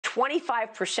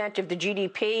25% of the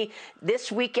GDP.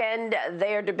 This weekend,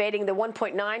 they are debating the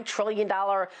 $1.9 trillion,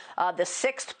 the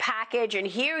sixth package. And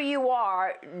here you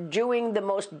are doing the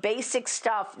most basic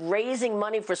stuff, raising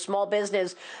money for small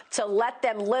business to let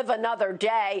them live another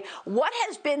day. What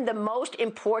has been the most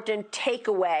important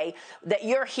takeaway that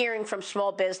you're hearing from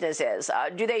small businesses?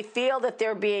 Do they feel that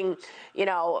they're being,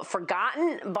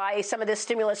 forgotten by some of this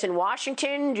stimulus in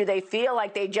Washington? Do they feel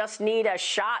like they just need a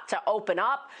shot to open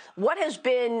up? What has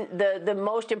been the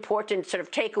most important sort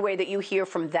of takeaway that you hear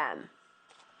from them?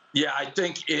 Yeah, I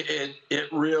think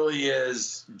it really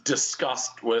is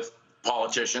discussed with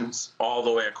politicians all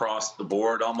the way across the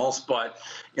board almost. But,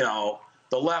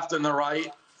 the left and the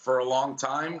right, for a long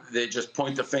time, they just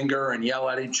point the finger and yell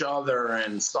at each other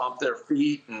and stomp their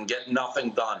feet and get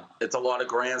nothing done. It's a lot of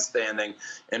grandstanding.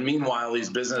 And meanwhile, these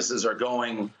businesses are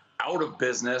going out of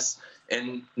business,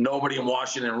 and nobody in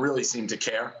Washington really seemed to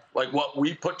care. Like what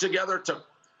we put together took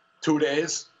 2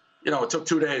 days. It took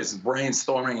 2 days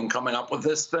brainstorming and coming up with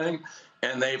this thing,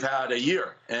 and they've had a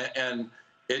year. And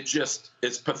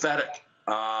it's pathetic.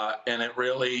 And it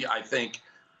really, I think,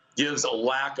 gives a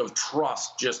lack of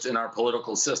trust just in our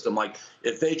political system. Like,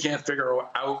 if they can't figure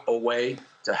out a way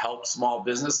to help small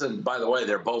business, and by the way,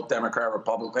 they're both Democrat,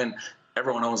 Republican,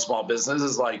 everyone owns small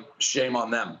businesses, like, shame on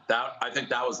them. I think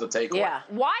that was the takeaway. Yeah.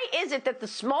 Why is it that the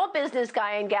small business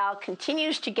guy and gal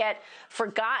continues to get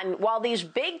forgotten while these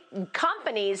big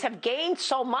companies have gained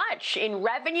so much in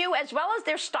revenue as well as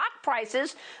their stock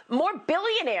prices? More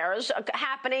billionaires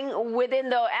happening within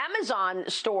the Amazon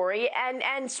story,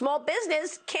 and small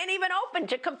business can't even open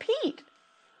to compete.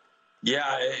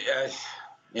 Yeah.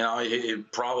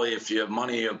 Probably if you have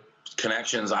money,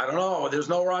 connections, I don't know. There's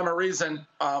no rhyme or reason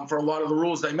for a lot of the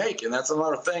rules they make, and that's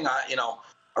another thing.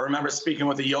 I remember speaking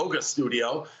with a yoga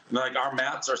studio, and like, our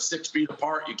mats are 6 feet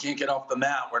apart. You can't get off the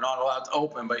mat. We're not allowed to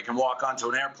open, but you can walk onto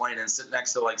an airplane and sit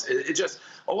next to, like, it just,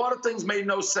 a lot of things made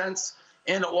no sense.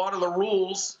 And a lot of the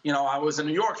rules, I was in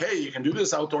New York. Hey, you can do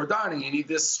this outdoor dining. You need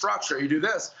this structure. You do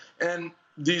this, and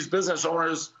these business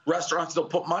owners, restaurants, they'll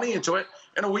put money into it,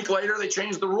 and a week later they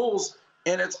change the rules,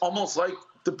 and it's almost like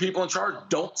the people in charge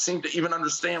don't seem to even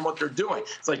understand what they're doing.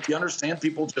 It's like, you understand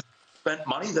people just spent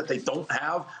money that they don't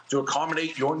have to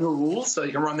accommodate your new rules so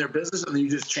they can run their business, and then you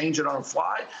just change it on the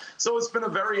fly. So it's been a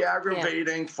very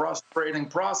aggravating, frustrating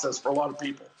process for a lot of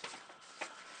people.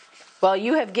 Well,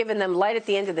 you have given them light at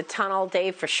the end of the tunnel,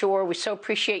 Dave, for sure. We so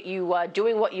appreciate you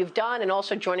doing what you've done and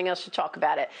also joining us to talk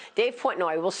about it. Dave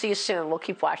Portnoy, we'll see you soon. We'll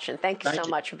keep watching. Thank you so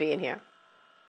much for being here.